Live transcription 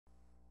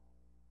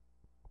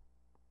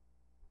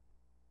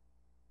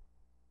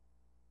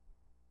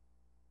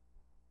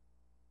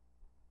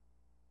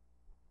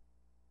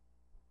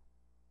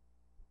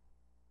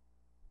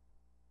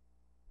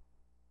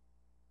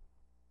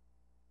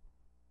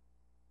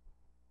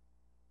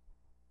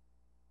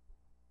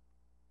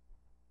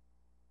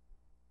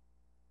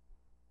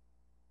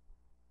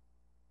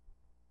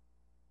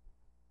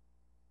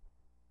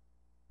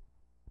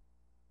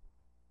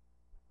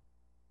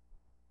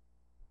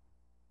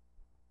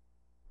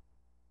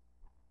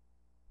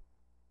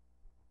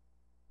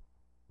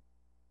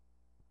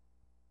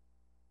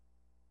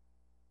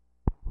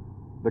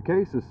The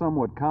case is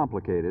somewhat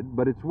complicated,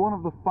 but it's one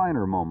of the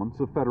finer moments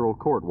of federal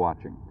court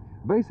watching.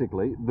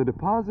 Basically, the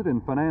Deposit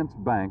and Finance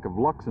Bank of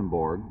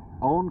Luxembourg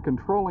owned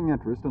controlling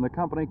interest in a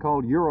company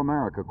called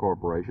Euramerica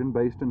Corporation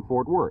based in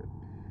Fort Worth.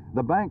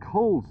 The bank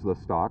holds the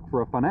stock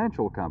for a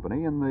financial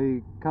company in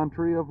the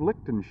country of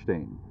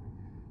Liechtenstein.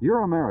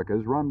 Euramerica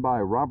is run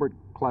by Robert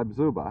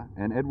Klabzuba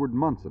and Edward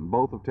Munson,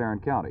 both of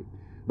Tarrant County.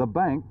 The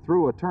bank,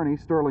 through attorney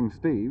Sterling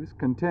Steves,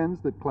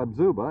 contends that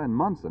Klabzuba and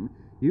Munson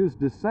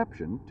used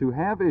deception to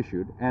have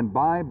issued and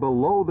buy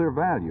below their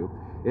value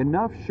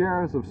enough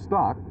shares of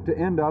stock to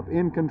end up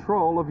in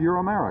control of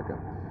Euramerica.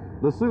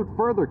 The suit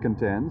further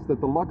contends that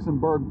the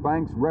Luxembourg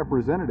Bank's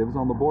representatives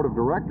on the board of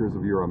directors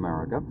of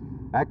Euramerica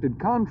acted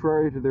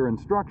contrary to their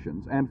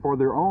instructions and for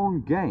their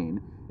own gain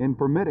in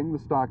permitting the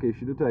stock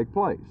issue to take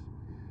place.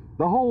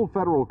 The whole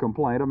federal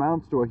complaint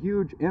amounts to a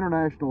huge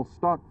international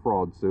stock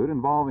fraud suit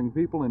involving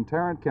people in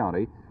Tarrant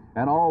County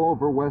and all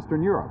over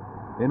Western Europe,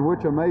 in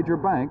which a major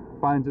bank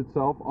finds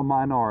itself a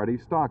minority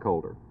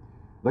stockholder.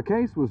 The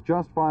case was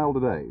just filed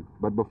today,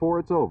 but before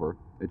it's over,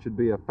 it should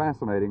be a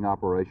fascinating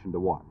operation to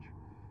watch.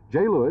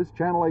 Jay Lewis,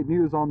 Channel 8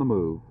 News on the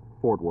Move,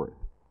 Fort Worth.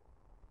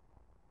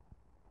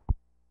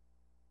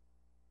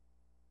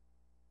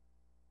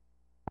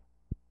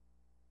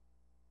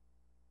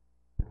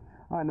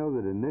 I know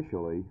that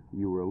initially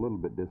you were a little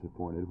bit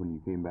disappointed when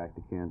you came back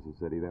to Kansas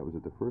City. That was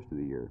at the first of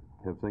the year.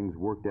 Have things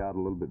worked out a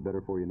little bit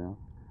better for you now?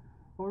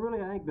 Well,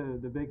 really, I think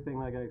the big thing,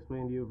 like I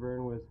explained to you,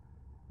 Verne, was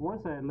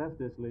once I had left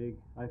this league,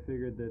 I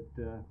figured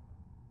that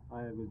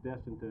I was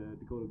destined to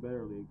go to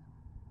better leagues,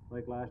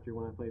 like last year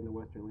when I played in the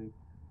Western League.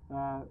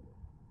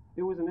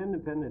 It was an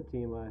independent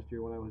team last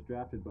year when I was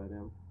drafted by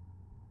them.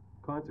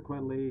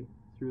 Consequently,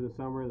 through the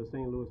summer, the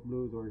St. Louis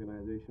Blues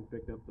organization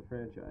picked up the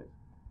franchise,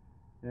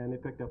 and they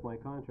picked up my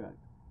contract.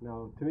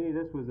 Now, to me,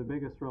 this was the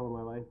biggest thrill in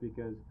my life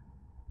because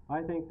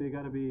I think they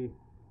got to be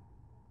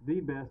the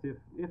best,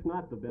 if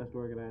not the best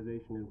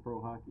organization in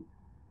pro hockey.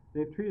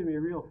 They've treated me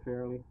real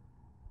fairly.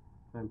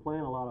 I'm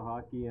playing a lot of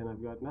hockey, and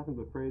I've got nothing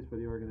but praise for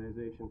the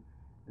organization.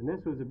 And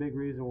this was a big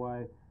reason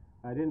why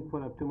I didn't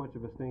put up too much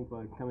of a stink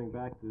by coming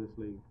back to this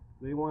league.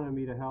 They wanted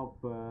me to help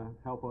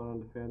out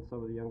on defense,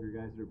 some of the younger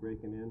guys that are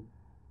breaking in.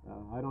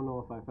 I don't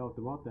know if I've helped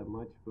them out that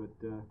much, but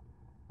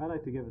I'd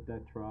like to give it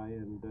that try,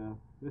 and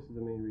this is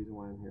the main reason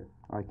why I'm here.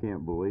 I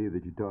can't believe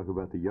that you talk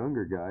about the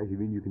younger guys. You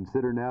mean you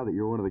consider now that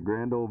you're one of the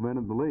grand old men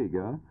in the league,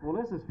 huh?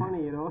 Well, this is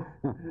funny, you know,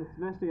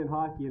 especially in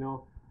hockey, you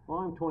know. Well,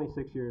 I'm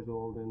 26 years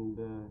old, and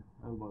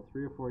I'm about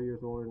 3 or 4 years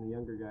older than the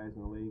younger guys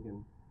in the league,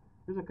 and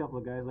there's a couple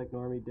of guys like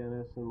Normie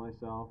Dennis and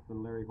myself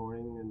and Larry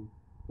Horning, and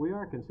we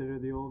are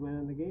considered the old men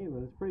in the game,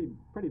 and it's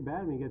pretty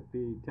bad when you get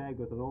the tag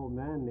with an old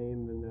man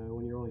name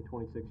when you're only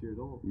 26 years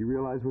old. You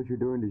realize what you're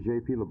doing to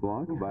J.P.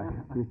 LeBlanc?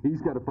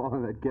 He's got to fall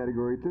in that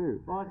category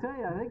too. Well, I tell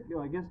you,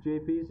 I guess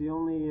J.P.'s the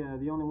only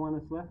one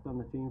that's left on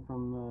the team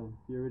from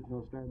the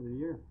original start of the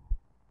year.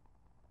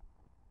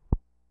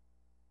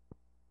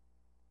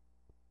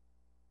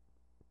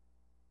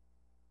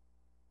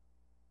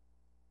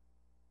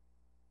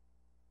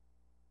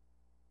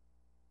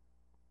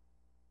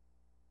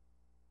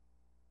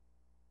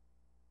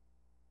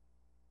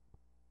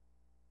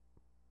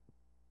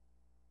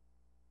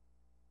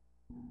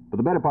 For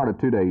the better part of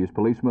 2 days,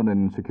 policemen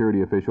and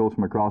security officials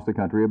from across the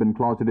country have been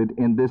closeted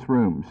in this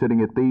room,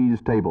 sitting at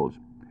these tables.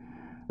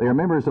 They are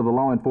members of the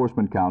Law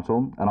Enforcement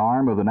Council, an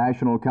arm of the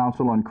National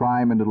Council on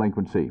Crime and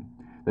Delinquency.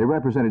 They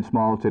represented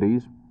small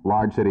cities,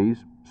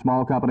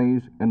 small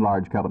companies, and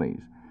large companies.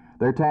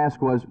 Their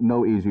task was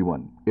no easy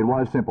one. It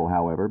was simple,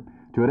 however,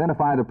 to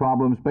identify the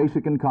problems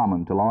basic and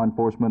common to law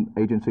enforcement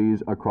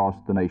agencies across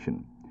the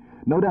nation.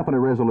 No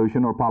definite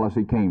resolution or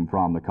policy came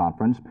from the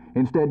conference.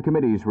 Instead,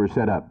 committees were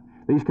set up.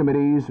 These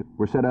committees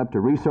were set up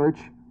to research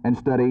and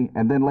study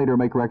and then later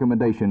make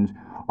recommendations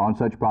on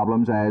such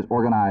problems as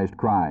organized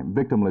crime,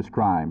 victimless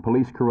crime,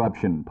 police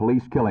corruption,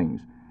 police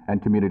killings,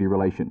 and community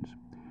relations.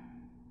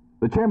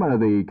 The chairman of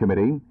the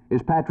committee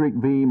is Patrick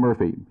V.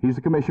 Murphy. He's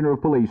the commissioner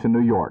of police in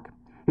New York.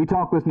 He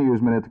talked with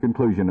newsmen at the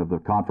conclusion of the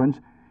conference.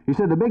 He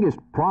said the biggest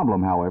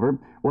problem, however,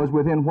 was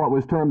within what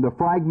was termed the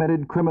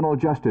fragmented criminal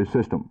justice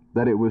system,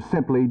 that it was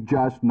simply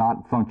just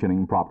not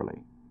functioning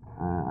properly.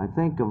 I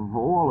think of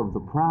all of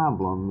the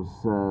problems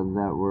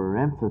that were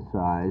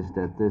emphasized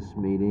at this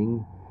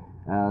meeting,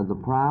 the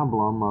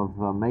problem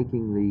of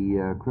making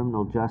the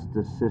criminal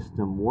justice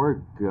system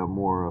work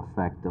more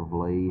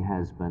effectively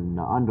has been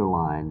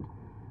underlined.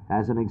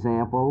 As an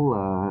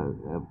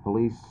example,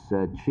 police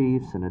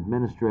chiefs and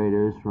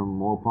administrators from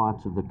all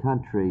parts of the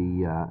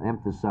country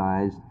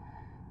emphasized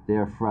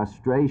their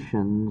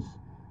frustrations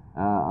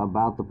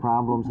about the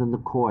problems in the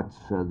courts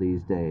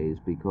these days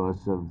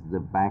because of the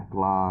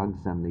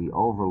backlogs and the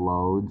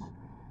overloads.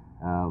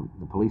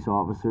 The police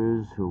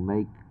officers who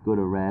make good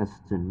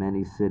arrests in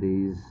many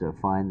cities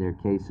find their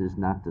cases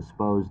not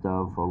disposed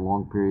of for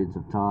long periods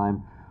of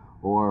time,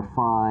 or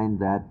find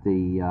that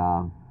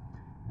the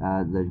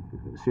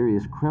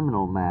serious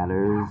criminal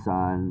matters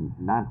are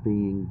not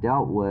being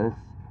dealt with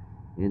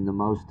in the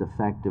most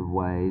effective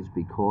ways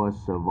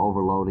because of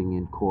overloading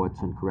in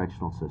courts and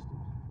correctional systems.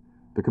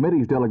 The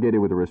committees delegated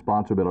with the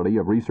responsibility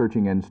of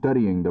researching and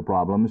studying the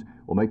problems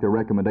will make their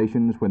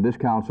recommendations when this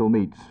council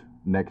meets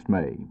next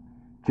May.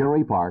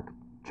 Jerry Park,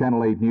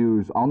 Channel 8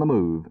 News on the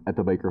Move at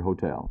the Baker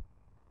Hotel.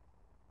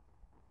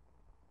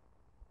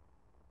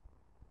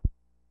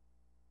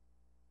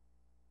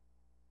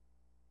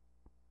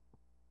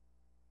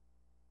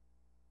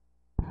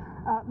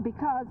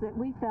 Because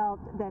we felt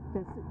that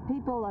the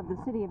people of the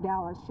city of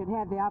Dallas should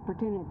have the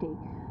opportunity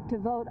to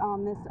vote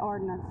on this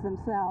ordinance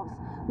themselves.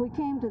 We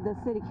came to the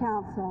city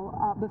council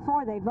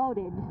before they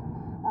voted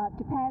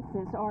to pass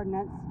this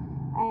ordinance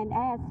and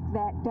asked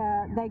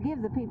that they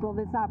give the people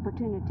this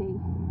opportunity,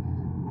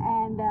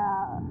 and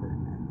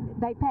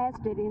they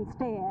passed it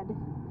instead.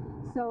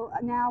 So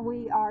now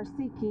we are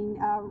seeking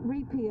a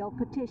repeal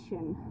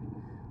petition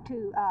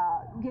to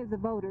give the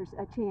voters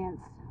a chance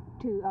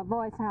to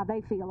voice how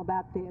they feel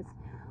about this.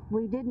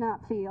 We did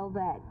not feel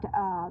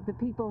that the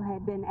people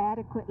had been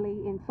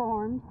adequately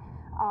informed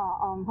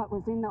on what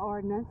was in the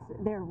ordinance.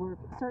 There were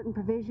certain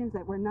provisions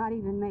that were not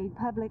even made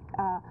public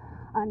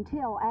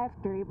until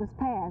after it was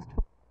passed.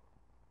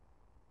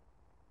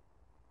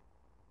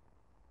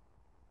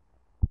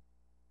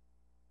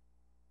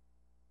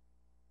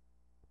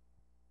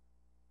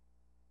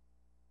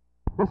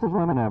 This is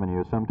Lemon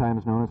Avenue,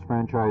 sometimes known as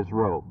Franchise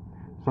Row.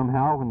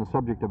 Somehow, when the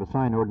subject of a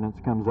sign ordinance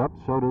comes up,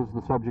 so does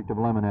the subject of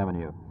Lemon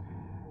Avenue.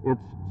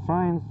 It's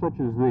signs such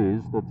as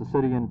these that the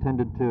city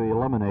intended to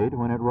eliminate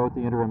when it wrote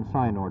the interim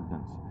sign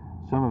ordinance.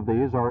 Some of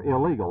these are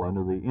illegal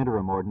under the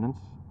interim ordinance.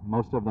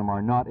 Most of them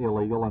are not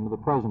illegal under the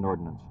present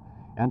ordinance.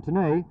 And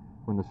today,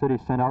 when the city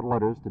sent out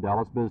letters to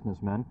Dallas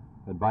businessmen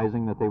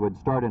advising that they would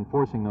start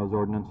enforcing those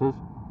ordinances,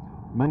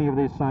 many of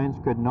these signs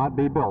could not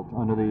be built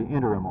under the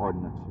interim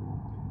ordinance.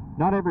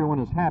 Not everyone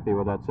is happy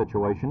with that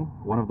situation.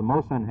 One of the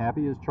most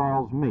unhappy is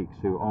Charles Meeks,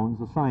 who owns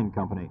the sign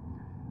company.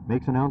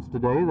 Meeks announced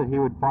today that he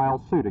would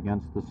file suit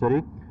against the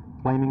city,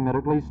 claiming that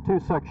at least 2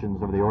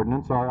 sections of the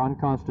ordinance are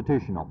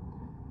unconstitutional.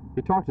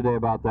 He talked today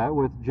about that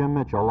with Jim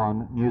Mitchell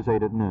on News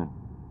 8 at noon.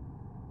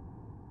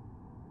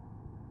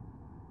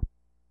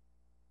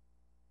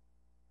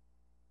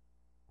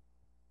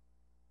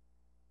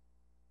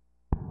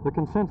 The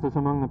consensus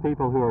among the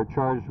people who are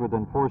charged with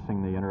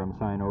enforcing the interim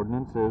sign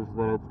ordinance is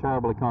that it's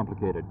terribly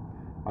complicated.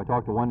 I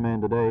talked to one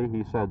man today.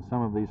 He said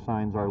some of these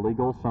signs are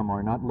legal, some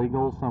are not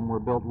legal, some were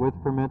built with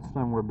permits,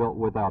 some were built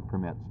without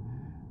permits.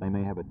 They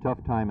may have a tough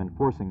time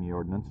enforcing the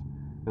ordinance,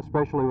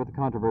 especially with the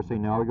controversy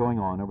now going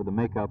on over the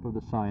makeup of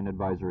the Sign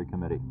Advisory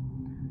Committee.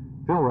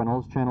 Phil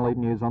Reynolds, Channel 8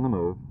 News on the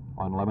Move,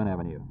 on Lemon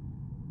Avenue.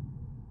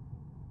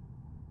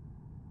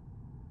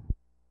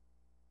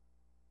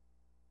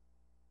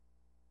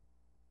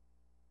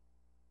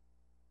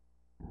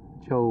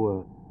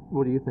 Joe,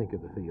 what do you think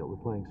of the field,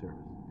 the playing surface?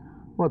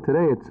 Well,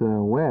 today it's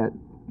wet,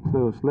 it's a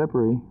little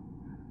slippery.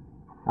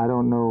 I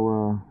don't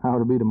know how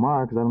it'll be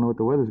tomorrow because I don't know what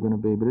the weather's going to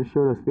be, but it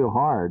sure does feel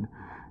hard.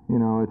 You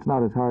know, it's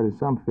not as hard as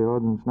some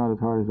fields, and it's not as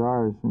hard as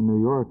ours in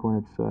New York when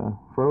it's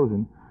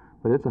frozen,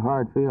 but it's a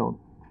hard field.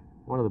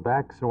 One of the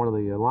backs or one of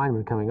the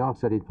linemen coming off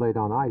said he'd played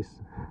on ice.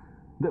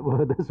 This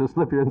was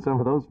slipperier than some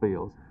of those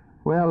fields.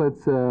 Well,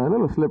 it's a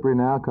little slippery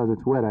now because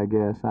it's wet, I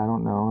guess. I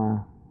don't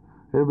know.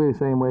 It'll be the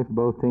same way for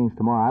both teams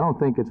tomorrow. I don't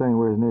think it's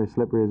anywhere as near as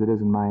slippery as it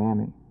is in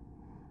Miami.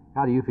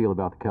 How do you feel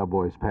about the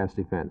Cowboys' pass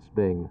defense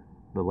being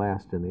the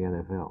last in the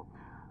NFL?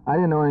 I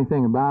didn't know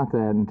anything about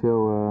that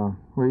until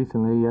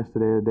recently,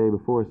 yesterday or the day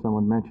before,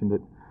 someone mentioned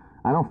it.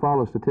 I don't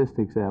follow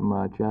statistics that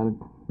much. I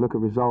look at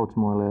results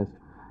more or less.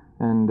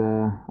 And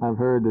I've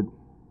heard that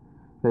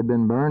they've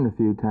been burned a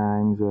few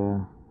times,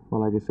 well,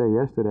 like I say,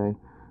 yesterday.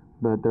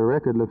 But their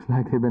record looks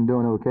like they've been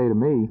doing okay to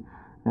me.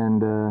 And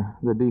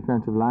the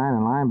defensive line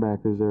and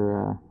linebackers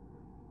are,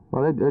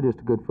 well, they're just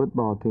a good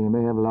football team.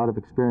 They have a lot of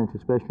experience,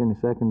 especially in the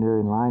secondary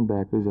and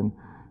linebackers. And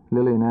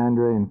Lily and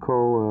Andre and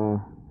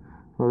Cole,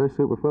 well, they're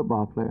super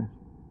football players.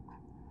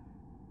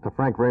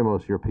 Frank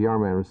Ramos, your PR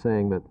man, was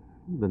saying that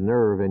the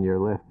nerve in your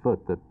left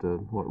foot that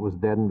what was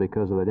deadened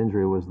because of that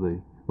injury was the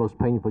most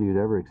painful you'd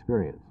ever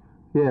experienced.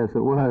 Yes,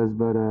 it was,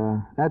 but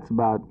that's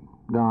about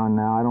gone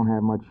now. I don't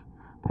have much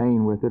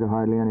pain with it, or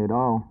hardly any at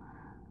all.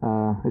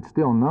 It's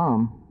still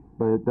numb,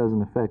 but it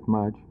doesn't affect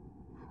much.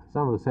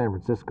 Some of the San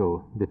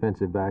Francisco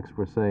defensive backs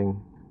were saying,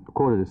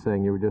 quoted as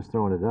saying you were just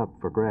throwing it up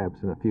for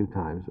grabs a few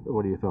times.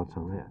 What are your thoughts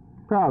on that?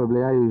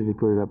 Probably. I usually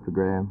put it up for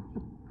grabs.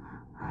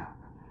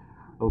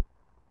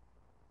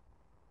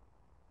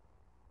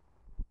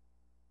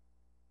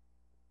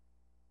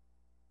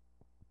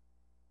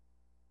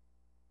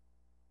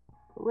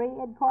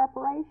 Red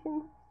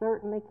corporation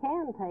certainly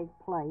can take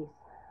place.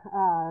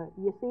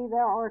 You see,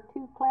 there are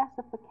 2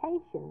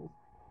 classifications,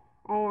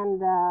 and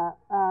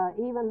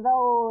even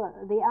though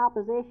the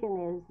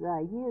opposition is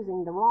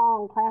using the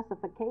wrong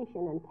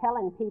classification and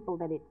telling people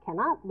that it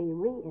cannot be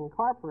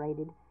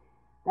reincorporated,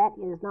 that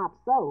is not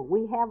so.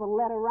 We have a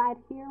letter right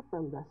here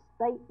from the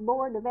State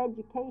Board of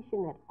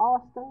Education at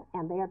Austin,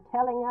 and they're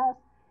telling us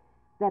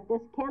that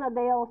this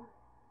Kennedale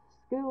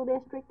School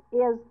District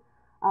is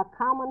a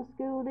common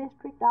school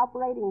district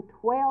operating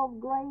 12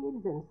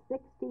 grades and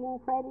 16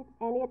 credits,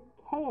 and it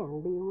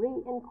can be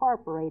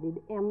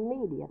reincorporated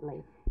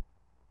immediately.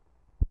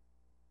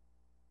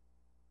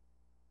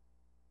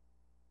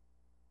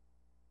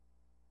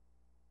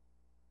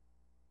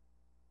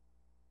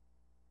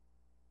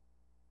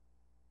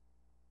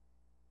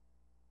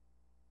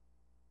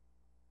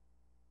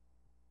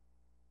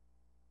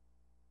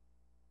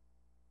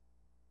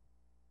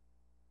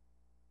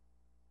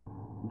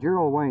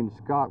 Gerald Wayne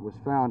Scott was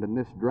found in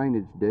this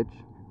drainage ditch.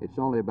 It's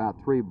only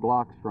about 3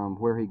 blocks from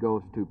where he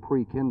goes to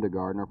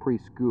pre-kindergarten or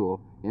preschool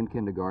in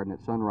kindergarten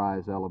at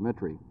Sunrise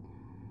Elementary.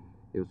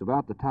 It was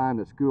about the time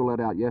that school let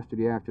out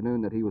yesterday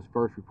afternoon that he was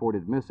first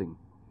reported missing.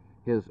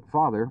 His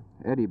father,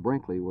 Eddie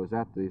Brinkley, was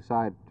at the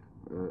site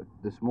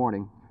this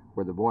morning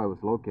where the boy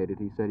was located.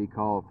 He said he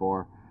called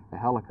for a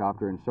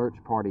helicopter and search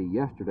party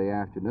yesterday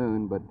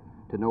afternoon, but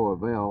to no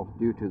avail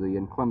due to the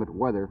inclement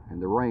weather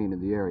and the rain in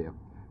the area.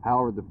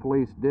 However, the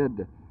police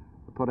did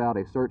put out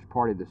a search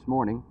party this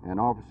morning, and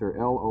Officer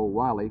L.O.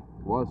 Wiley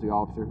was the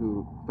officer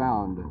who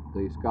found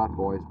the Scott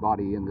boy's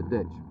body in the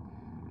ditch.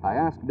 I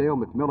asked Dale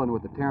McMillan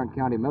with the Tarrant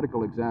County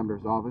Medical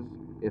Examiner's Office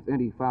if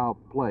any foul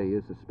play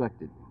is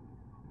suspected.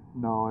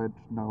 No,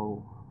 it's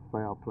no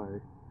foul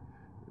play.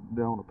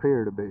 Don't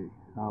appear to be.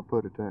 I'll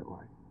put it that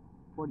way.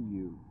 What do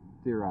you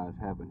theorize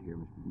happened here,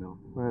 Mr. McMillan?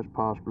 Well, it's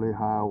possibly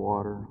high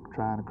water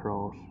trying to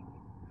cross.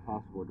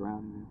 Possible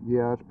drowning?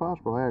 Yeah, it's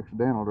possible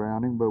accidental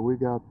drowning, but we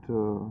got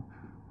to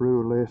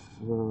rule this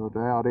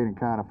out any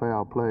kind of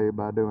foul play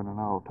by doing an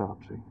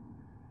autopsy.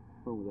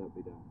 When will that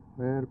be done?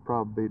 Well, it'll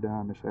probably be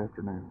done this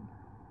afternoon.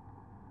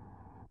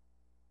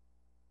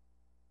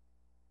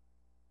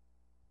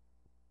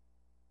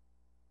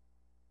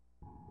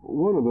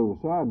 One of the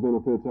side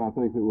benefits I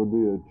think that would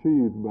be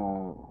achieved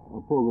by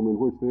a program in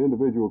which the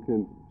individual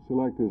can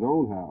select his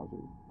own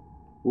housing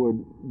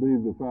would be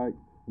the fact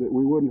that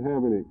we wouldn't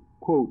have any,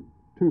 quote,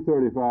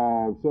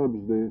 235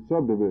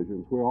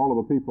 subdivisions where all of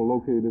the people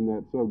located in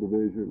that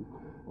subdivision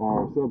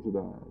are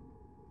subsidized.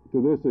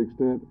 To this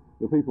extent,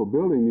 the people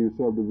building new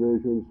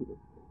subdivisions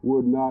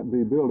would not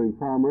be building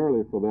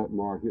primarily for that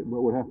market,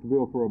 but would have to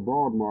build for a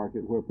broad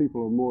market where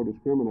people are more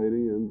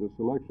discriminating in the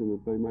selection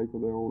that they make of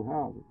their own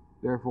housing.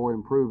 Therefore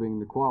improving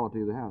the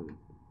quality of the housing.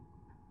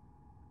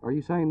 Are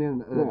you saying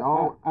then that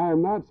I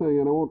am not saying,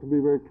 and I want to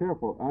be very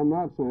careful, I'm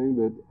not saying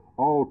that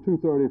all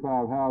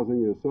 235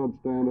 housing is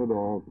substandard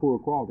or poor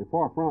quality.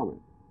 Far from it.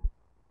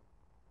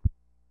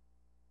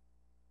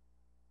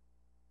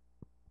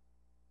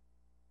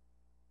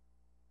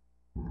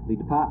 The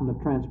Department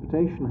of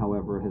Transportation,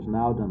 however, has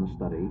now done a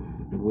study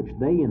in which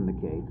they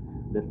indicate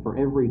that for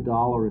every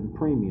dollar in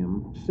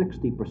premium,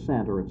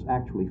 60%, or it's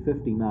actually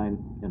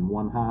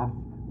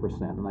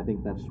 59.5%, and I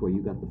think that's where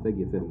you got the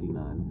figure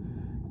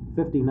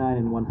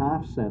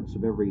 59.5 cents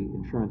of every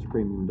insurance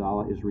premium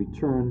dollar is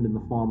returned in the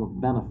form of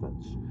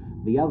benefits.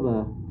 The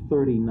other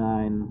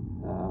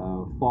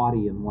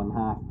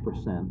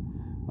 40.5%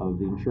 of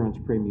the insurance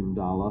premium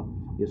dollar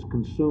is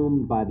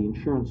consumed by the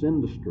insurance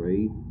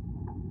industry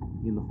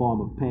in the form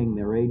of paying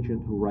their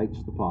agent who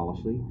writes the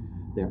policy,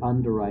 their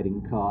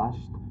underwriting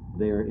cost,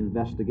 their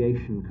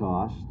investigation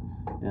cost,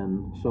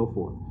 and so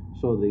forth.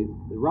 So the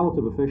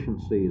relative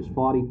efficiency is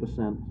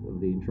 40%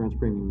 of the insurance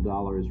premium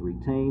dollar is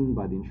retained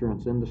by the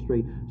insurance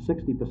industry,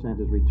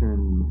 60% is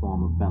returned in the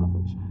form of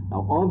benefits.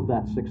 Now, of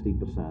that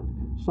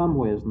 60%,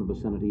 somewhere in the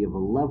vicinity of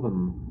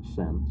 11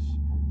 cents,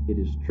 it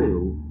is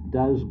true,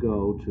 does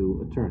go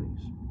to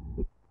attorneys.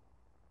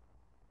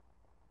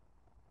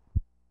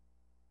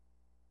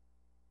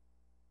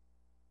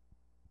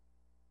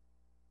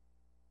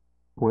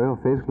 Well,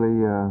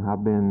 physically,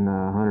 I've been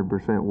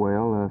 100%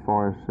 well. As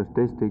far as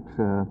statistics,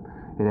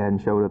 it hadn't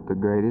showed up the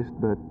greatest,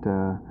 but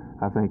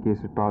I think this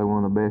is probably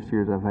one of the best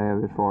years I've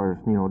had as far as,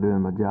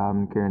 doing my job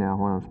and carrying out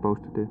what I'm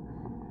supposed to do.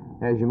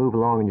 As you move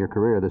along in your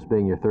career, this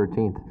being your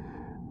 13th,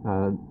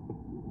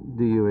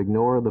 do you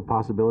ignore the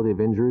possibility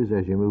of injuries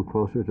as you move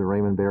closer to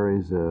Raymond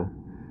Berry's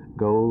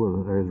goal,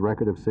 or his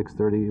record of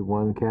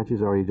 631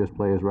 catches, or you just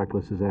play as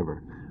reckless as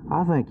ever?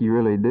 I think you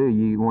really do.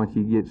 Once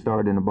you get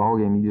started in a ball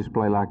game, you just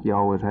play like you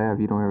always have.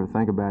 You don't ever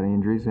think about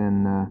injuries,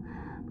 and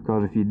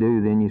because if you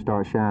do, then you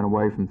start shying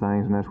away from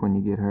things, and that's when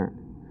you get hurt.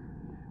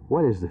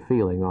 What is the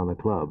feeling on the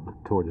club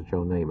towards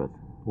Joe Namath?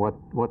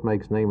 What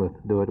makes Namath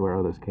do it where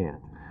others can't?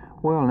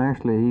 Well,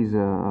 naturally, he's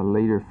a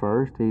leader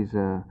first. He's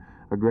a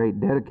great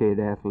dedicated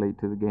athlete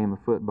to the game of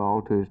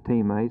football, to his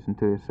teammates and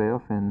to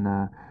himself, and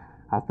I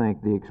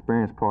think the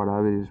experience part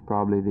of it is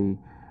probably the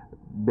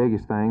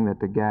biggest thing that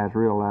the guys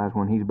realize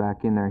when he's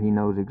back in there. He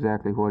knows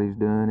exactly what he's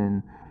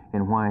doing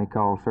and why he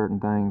calls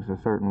certain things a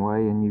certain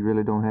way, and you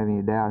really don't have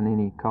any doubt in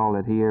any call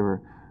that he ever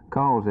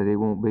calls that it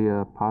won't be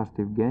a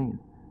positive gain.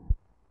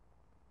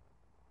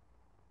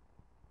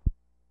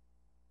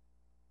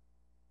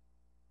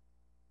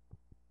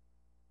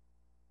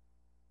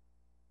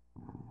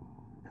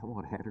 Come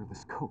on, Hatter,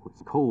 let's go.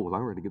 It's cold.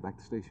 I'm ready to get back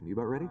to the station. You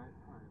about ready?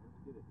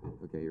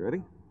 Okay, you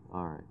ready?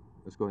 All right,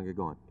 let's go and get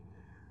going.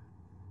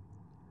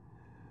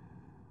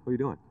 What are you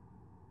doing?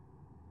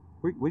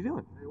 What are you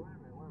doing? Hey, wait a minute.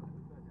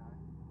 Who's that guy?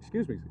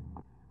 excuse me.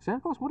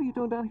 Santa Claus, what are you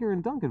doing down here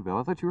in Duncanville?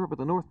 I thought you were up at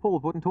the North Pole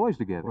putting toys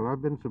together. Well,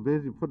 I've been so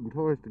busy putting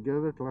toys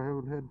together till I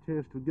haven't had a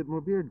chance to get my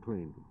beard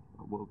cleaned.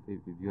 Well,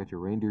 you got your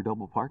reindeer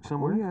double parked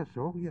somewhere?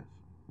 Oh, yes.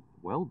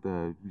 Well,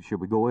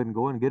 should we go ahead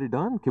and get it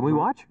done? Can we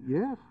watch?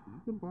 Yes,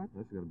 you can watch.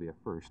 That's going to be a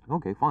first.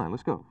 Okay, fine,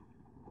 let's go.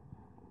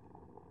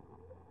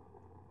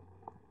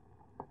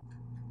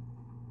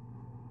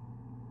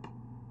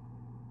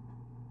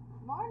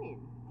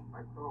 Morning.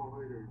 I call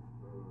later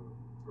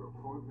for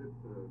appointment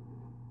to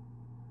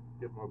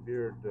get my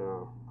beard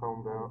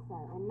combed out. Yes,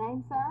 sir. And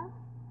name,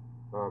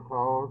 sir?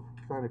 Claus,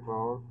 Santa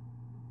Claus.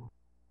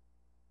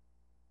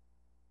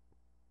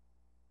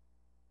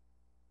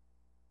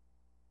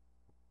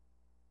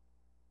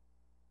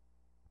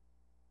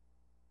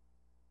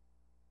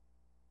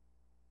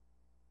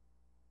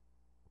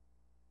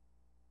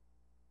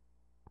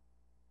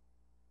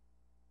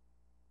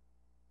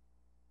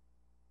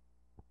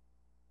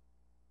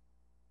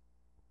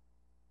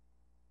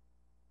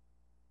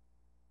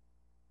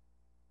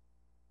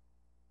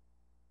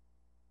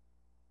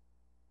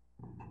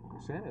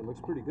 Santa, it looks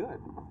pretty good.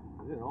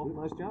 You did an awful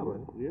nice job with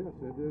it. Yes,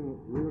 I did a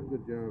real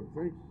good job.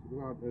 Thanks a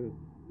lot.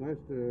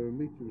 Nice to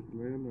meet you, Mr.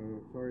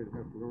 Lynn. Sorry to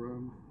have to go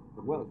around.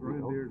 Well,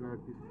 reindeers out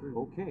the street.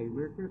 Okay.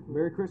 Merry Christmas.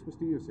 Merry Christmas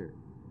to you, sir.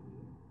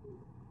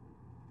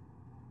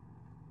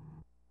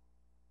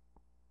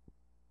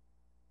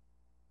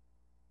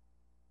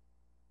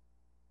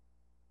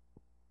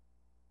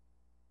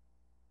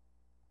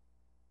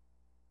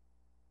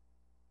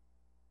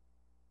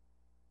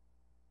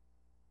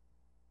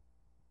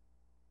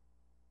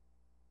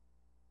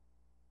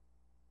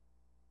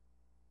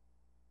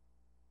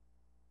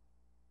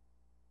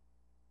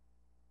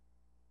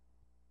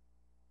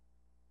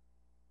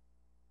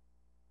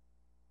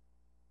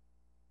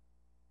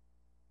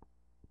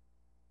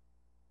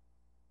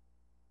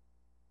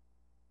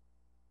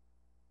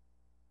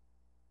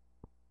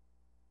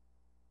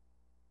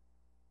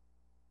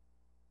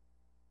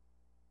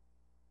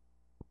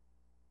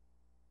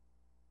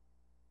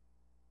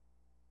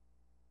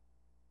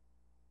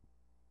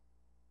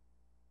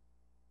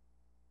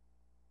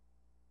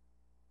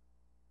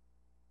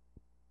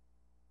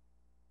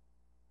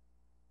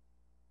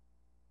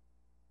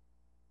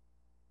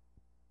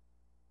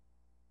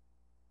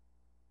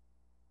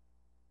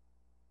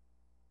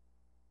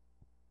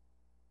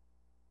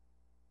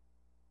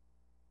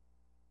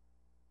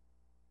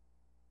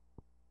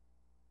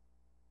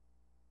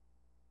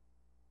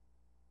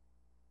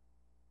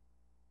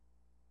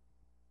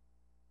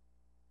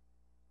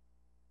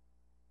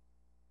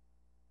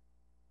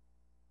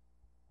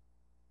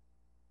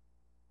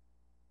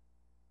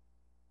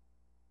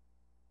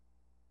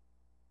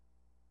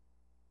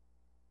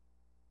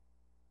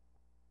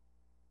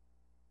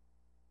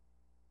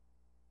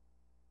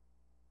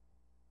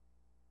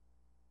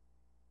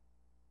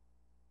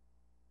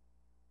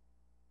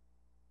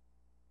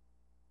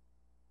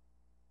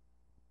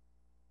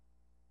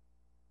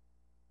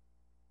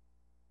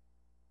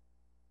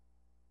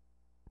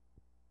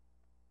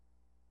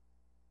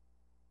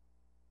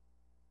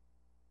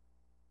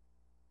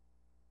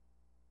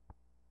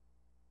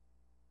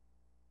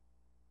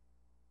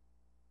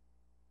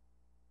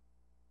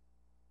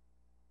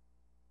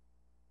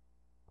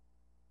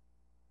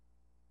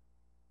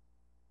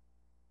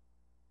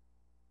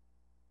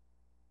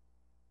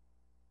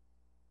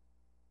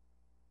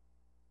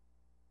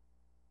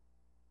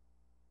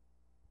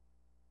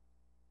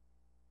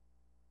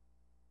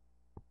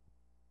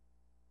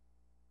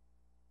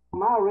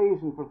 My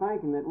reason for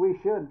thinking that we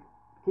should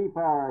keep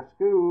our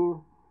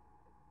school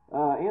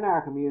in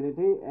our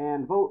community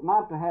and vote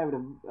not to have it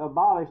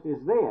abolished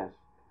is this.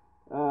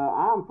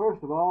 I'm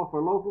first of all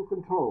for local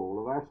control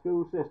of our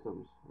school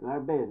systems and our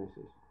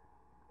businesses.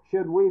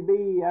 Should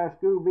our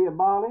school be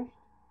abolished,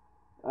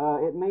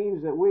 it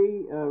means that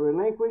we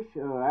relinquish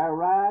our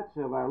rights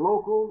of our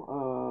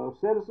local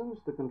citizens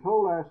to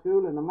control our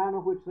school in the manner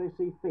which they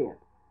see fit.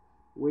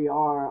 We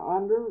are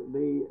under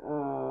the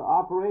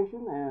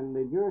operation and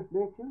the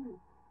jurisdiction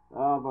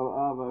of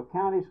a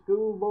county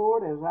school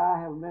board, as I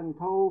have been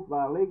told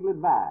by legal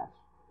advice.